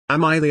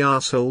Am I the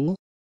asshole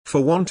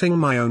for wanting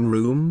my own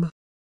room?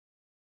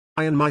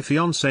 I and my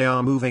fiancé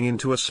are moving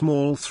into a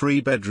small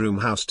 3-bedroom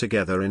house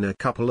together in a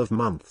couple of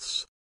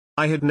months.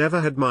 I had never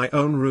had my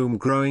own room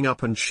growing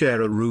up and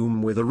share a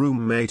room with a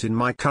roommate in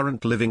my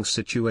current living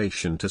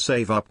situation to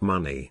save up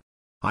money.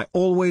 I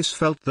always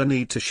felt the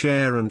need to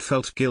share and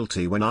felt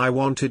guilty when I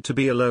wanted to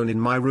be alone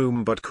in my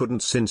room but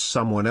couldn't since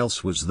someone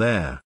else was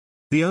there.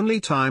 The only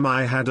time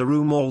I had a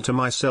room all to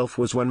myself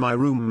was when my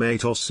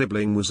roommate or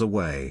sibling was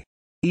away.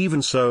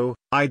 Even so,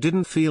 I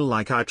didn't feel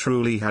like I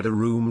truly had a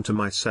room to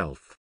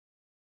myself.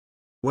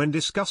 When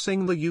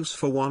discussing the use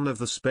for one of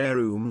the spare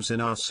rooms in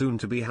our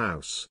soon-to-be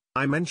house,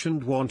 I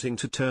mentioned wanting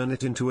to turn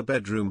it into a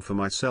bedroom for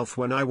myself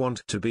when I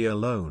want to be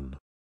alone.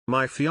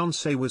 My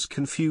fiancé was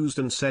confused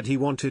and said he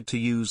wanted to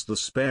use the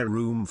spare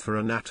room for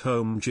an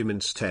at-home gym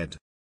instead.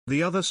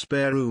 The other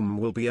spare room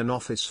will be an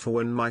office for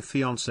when my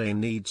fiancé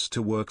needs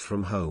to work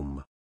from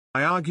home.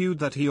 I argued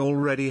that he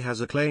already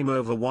has a claim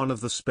over one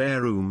of the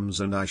spare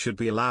rooms and I should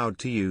be allowed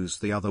to use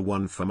the other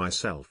one for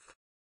myself.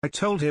 I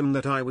told him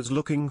that I was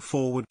looking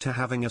forward to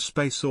having a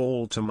space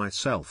all to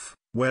myself,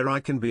 where I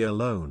can be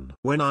alone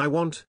when I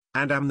want,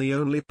 and am the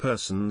only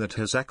person that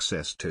has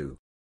access to.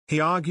 He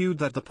argued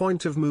that the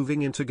point of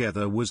moving in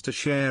together was to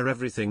share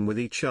everything with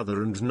each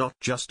other and not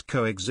just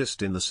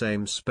coexist in the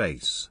same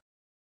space.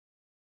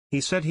 He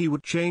said he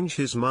would change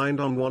his mind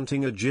on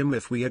wanting a gym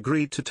if we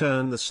agreed to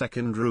turn the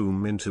second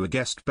room into a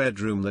guest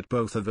bedroom that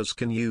both of us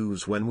can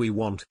use when we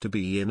want to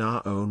be in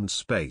our own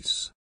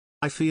space.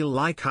 I feel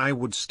like I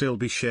would still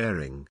be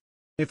sharing.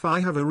 If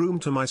I have a room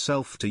to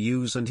myself to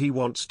use and he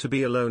wants to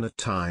be alone at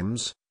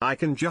times, I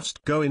can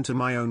just go into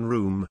my own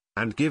room,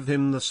 and give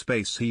him the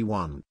space he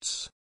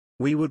wants.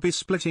 We would be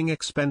splitting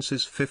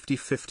expenses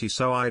 50-50,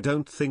 so I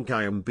don't think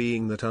I am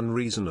being that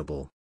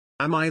unreasonable.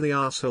 Am I the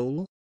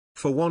asshole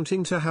for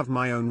wanting to have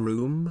my own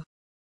room?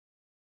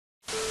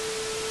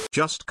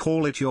 Just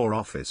call it your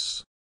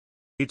office.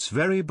 It's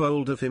very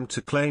bold of him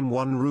to claim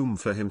one room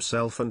for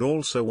himself and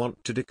also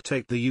want to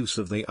dictate the use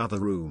of the other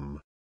room.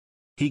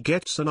 He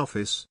gets an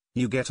office,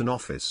 you get an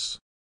office.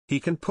 He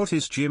can put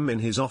his gym in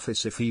his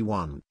office if he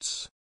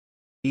wants.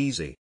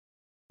 Easy.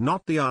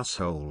 Not the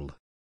asshole.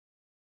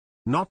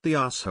 Not the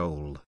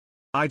asshole.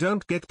 I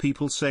don't get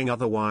people saying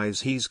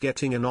otherwise. He's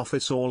getting an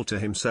office all to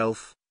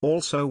himself,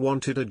 also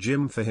wanted a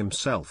gym for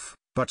himself,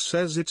 but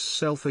says it's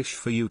selfish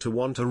for you to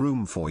want a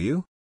room for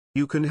you.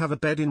 You can have a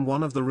bed in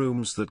one of the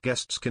rooms that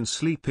guests can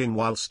sleep in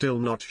while still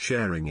not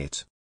sharing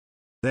it.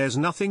 There's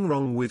nothing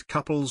wrong with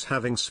couples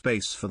having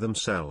space for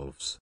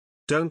themselves.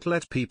 Don't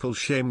let people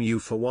shame you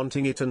for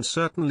wanting it, and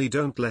certainly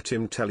don't let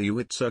him tell you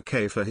it's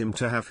okay for him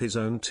to have his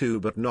own too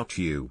but not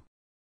you.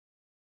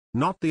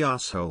 Not the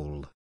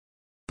asshole.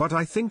 But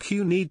I think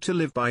you need to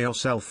live by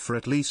yourself for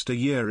at least a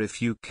year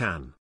if you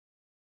can.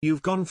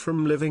 You've gone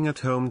from living at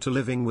home to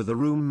living with a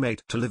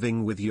roommate to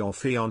living with your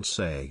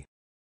fiancé.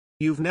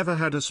 You've never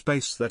had a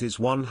space that is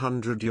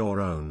 100% your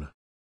own.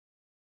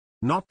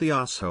 Not the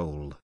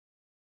asshole.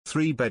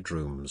 3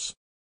 bedrooms.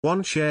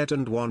 1 shared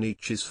and 1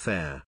 each is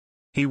fair.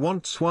 He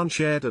wants 1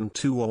 shared and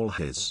 2 all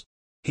his.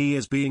 He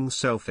is being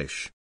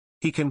selfish.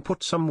 He can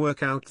put some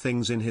workout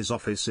things in his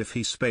office if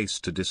he's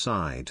space to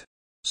decide.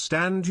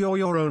 Stand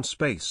your own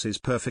space is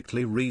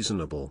perfectly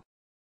reasonable.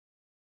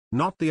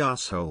 Not the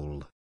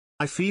asshole.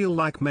 I feel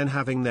like men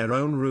having their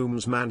own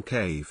rooms, man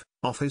cave,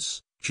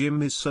 office,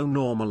 gym is so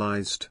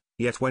normalized,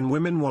 yet when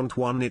women want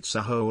one it's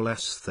a whole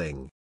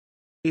thing.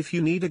 If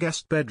you need a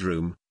guest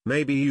bedroom,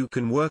 maybe you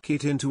can work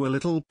it into a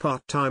little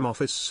part-time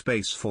office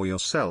space for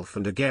yourself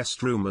and a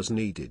guest room as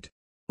needed.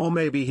 Or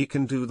maybe he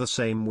can do the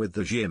same with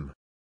the gym.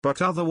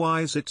 But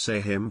otherwise it's a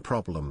him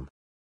problem.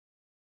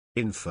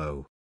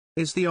 Info.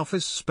 Is the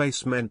office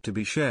space meant to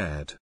be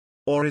shared?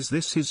 Or is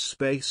this his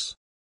space?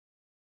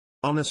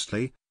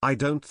 Honestly, I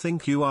don't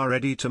think you are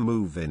ready to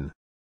move in.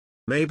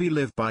 Maybe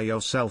live by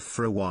yourself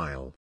for a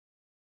while.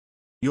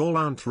 Y'all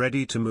aren't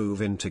ready to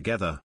move in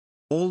together.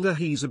 All the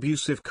he's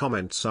abusive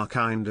comments are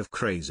kind of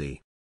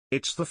crazy.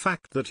 It's the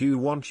fact that you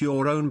want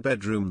your own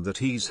bedroom that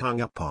he's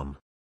hung up on.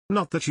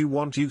 Not that you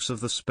want use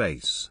of the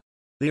space.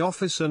 The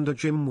office and a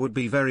gym would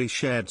be very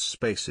shared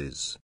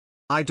spaces.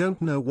 I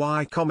don't know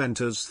why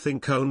commenters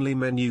think only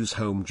men use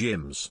home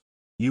gyms.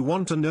 You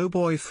want a no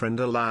boyfriend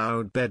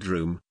allowed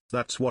bedroom,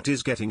 that's what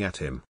is getting at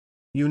him.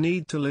 You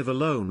need to live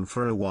alone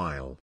for a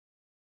while.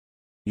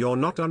 You're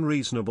not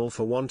unreasonable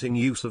for wanting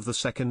use of the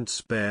second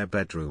spare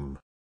bedroom.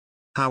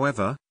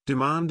 However,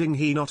 demanding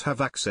he not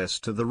have access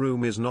to the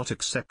room is not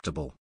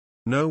acceptable.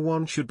 No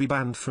one should be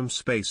banned from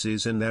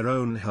spaces in their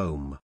own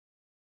home.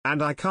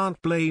 And I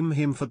can't blame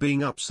him for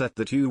being upset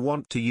that you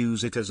want to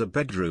use it as a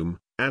bedroom,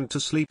 and to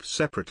sleep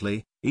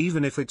separately,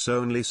 even if it's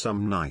only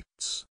some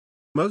nights.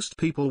 Most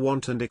people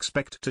want and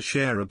expect to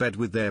share a bed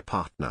with their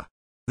partner.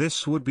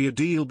 This would be a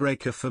deal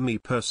breaker for me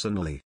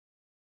personally.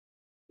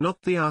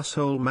 Not the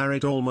asshole.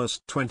 Married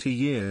almost 20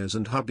 years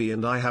and hubby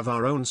and I have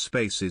our own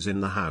spaces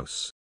in the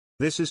house.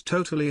 This is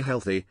totally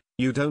healthy.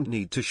 You don't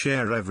need to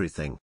share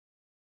everything.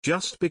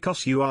 Just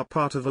because you are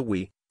part of a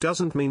we,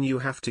 doesn't mean you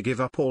have to give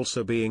up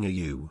also being a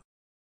you.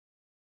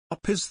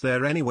 Is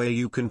there any way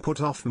you can put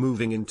off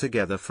moving in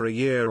together for a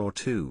year or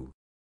two?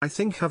 I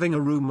think having a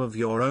room of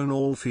your own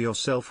all for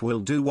yourself will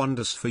do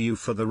wonders for you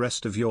for the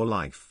rest of your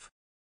life.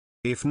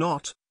 If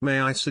not, may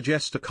I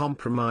suggest a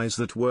compromise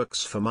that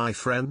works for my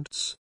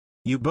friends?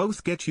 You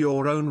both get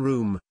your own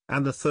room,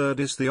 and the third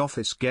is the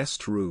office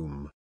guest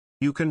room.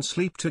 You can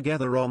sleep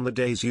together on the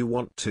days you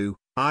want to,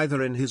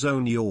 either in his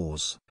own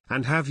yours,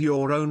 and have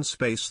your own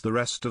space the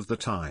rest of the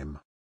time.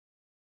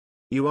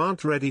 You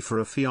aren't ready for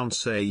a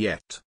fiancé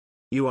yet.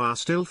 You are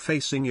still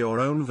facing your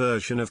own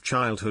version of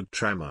childhood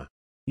trauma.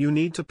 You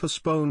need to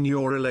postpone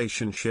your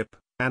relationship,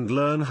 and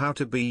learn how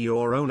to be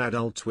your own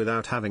adult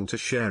without having to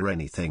share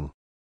anything.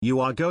 You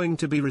are going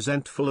to be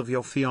resentful of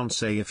your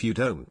fiancé if you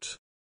don't.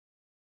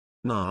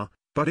 Nah,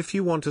 but if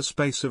you want a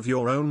space of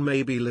your own,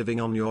 maybe living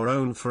on your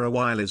own for a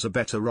while is a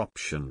better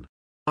option.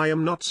 I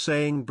am not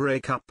saying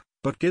break up,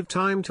 but give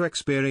time to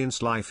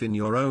experience life in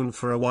your own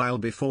for a while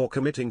before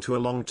committing to a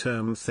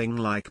long-term thing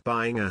like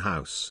buying a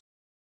house.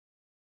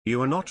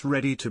 You are not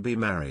ready to be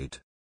married.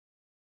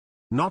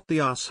 Not the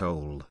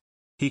asshole.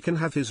 He can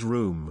have his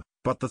room,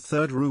 but the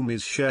third room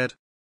is shared.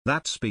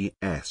 That's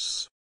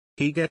BS.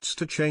 He gets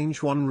to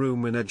change one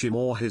room in a gym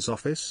or his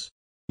office.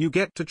 You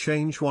get to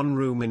change one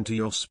room into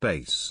your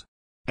space.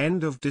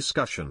 End of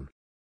discussion.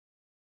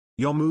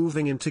 You're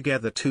moving in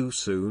together too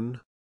soon.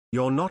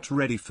 You're not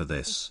ready for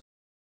this.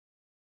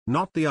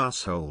 Not the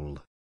asshole.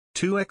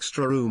 2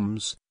 extra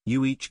rooms,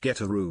 you each get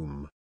a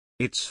room.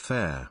 It's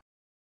fair.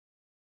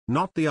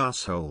 Not the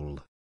asshole.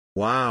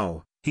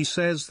 Wow, he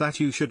says that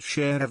you should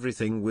share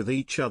everything with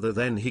each other,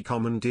 then he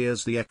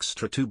commandeers the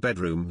extra 2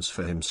 bedrooms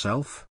for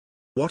himself?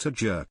 What a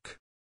jerk.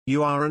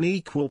 You are an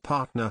equal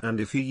partner, and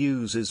if he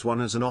uses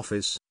one as an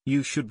office,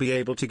 you should be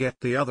able to get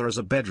the other as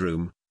a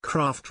bedroom,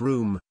 craft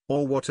room,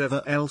 or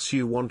whatever else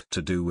you want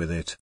to do with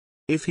it.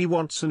 If he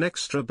wants an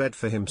extra bed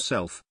for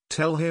himself,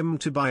 tell him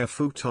to buy a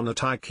futon at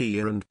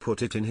IKEA and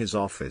put it in his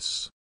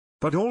office.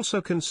 But also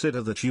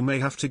consider that you may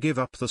have to give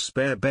up the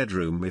spare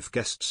bedroom if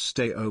guests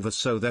stay over,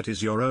 so that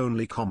is your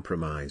only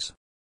compromise.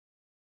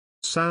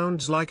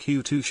 Sounds like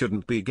you two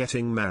shouldn't be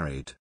getting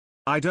married.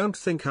 I don't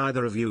think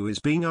either of you is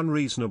being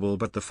unreasonable,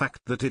 but the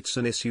fact that it's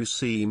an issue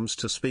seems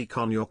to speak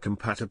on your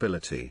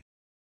compatibility.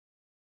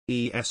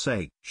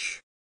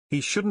 ESH.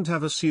 He shouldn't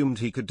have assumed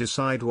he could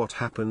decide what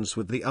happens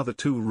with the other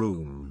 2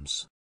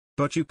 rooms.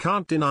 But you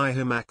can't deny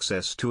him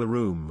access to a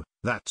room.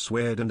 That's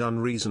weird and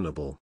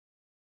unreasonable.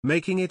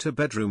 Making it a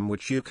bedroom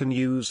which you can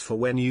use for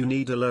when you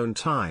need alone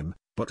time,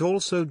 but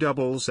also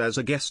doubles as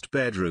a guest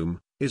bedroom,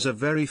 is a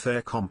very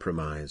fair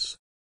compromise.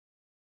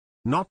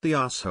 Not the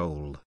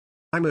asshole.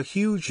 I'm a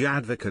huge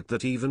advocate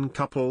that even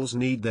couples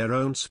need their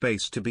own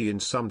space to be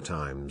in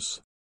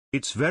sometimes.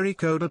 It's very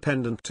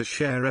codependent to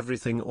share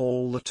everything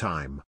all the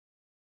time.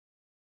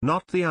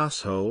 Not the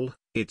asshole.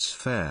 It's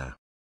fair.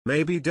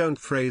 Maybe don't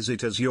phrase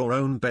it as your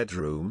own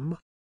bedroom.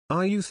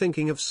 Are you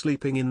thinking of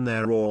sleeping in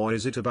there, or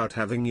is it about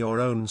having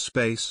your own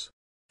space?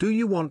 Do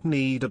you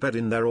need a bed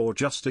in there, or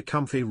just a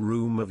comfy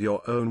room of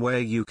your own where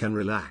you can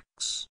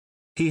relax?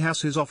 He has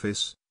his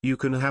office, you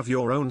can have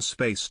your own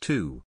space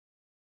too.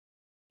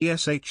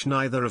 ESH.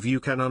 Neither of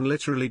you can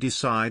literally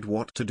decide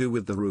what to do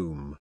with the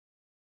room.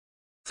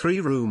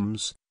 3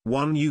 rooms,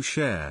 1 you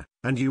share,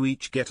 and you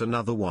each get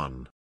another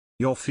one.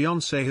 Your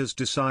fiancé has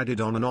decided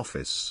on an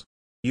office.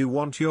 You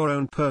want your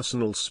own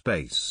personal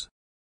space.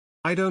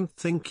 I don't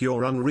think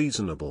you're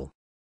unreasonable.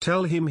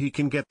 Tell him he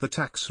can get the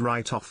tax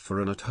write-off for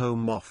an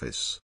at-home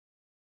office.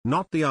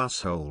 Not the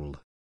asshole.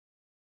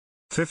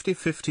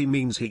 50-50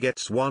 means he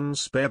gets 1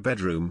 spare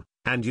bedroom,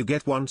 and you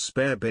get 1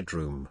 spare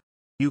bedroom.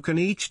 You can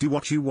each do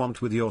what you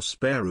want with your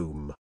spare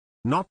room.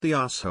 Not the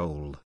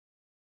asshole.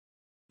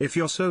 If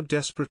you're so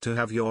desperate to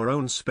have your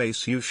own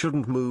space, you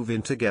shouldn't move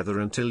in together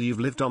until you've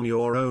lived on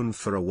your own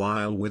for a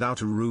while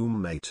without a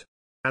roommate.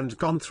 And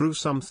gone through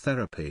some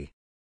therapy.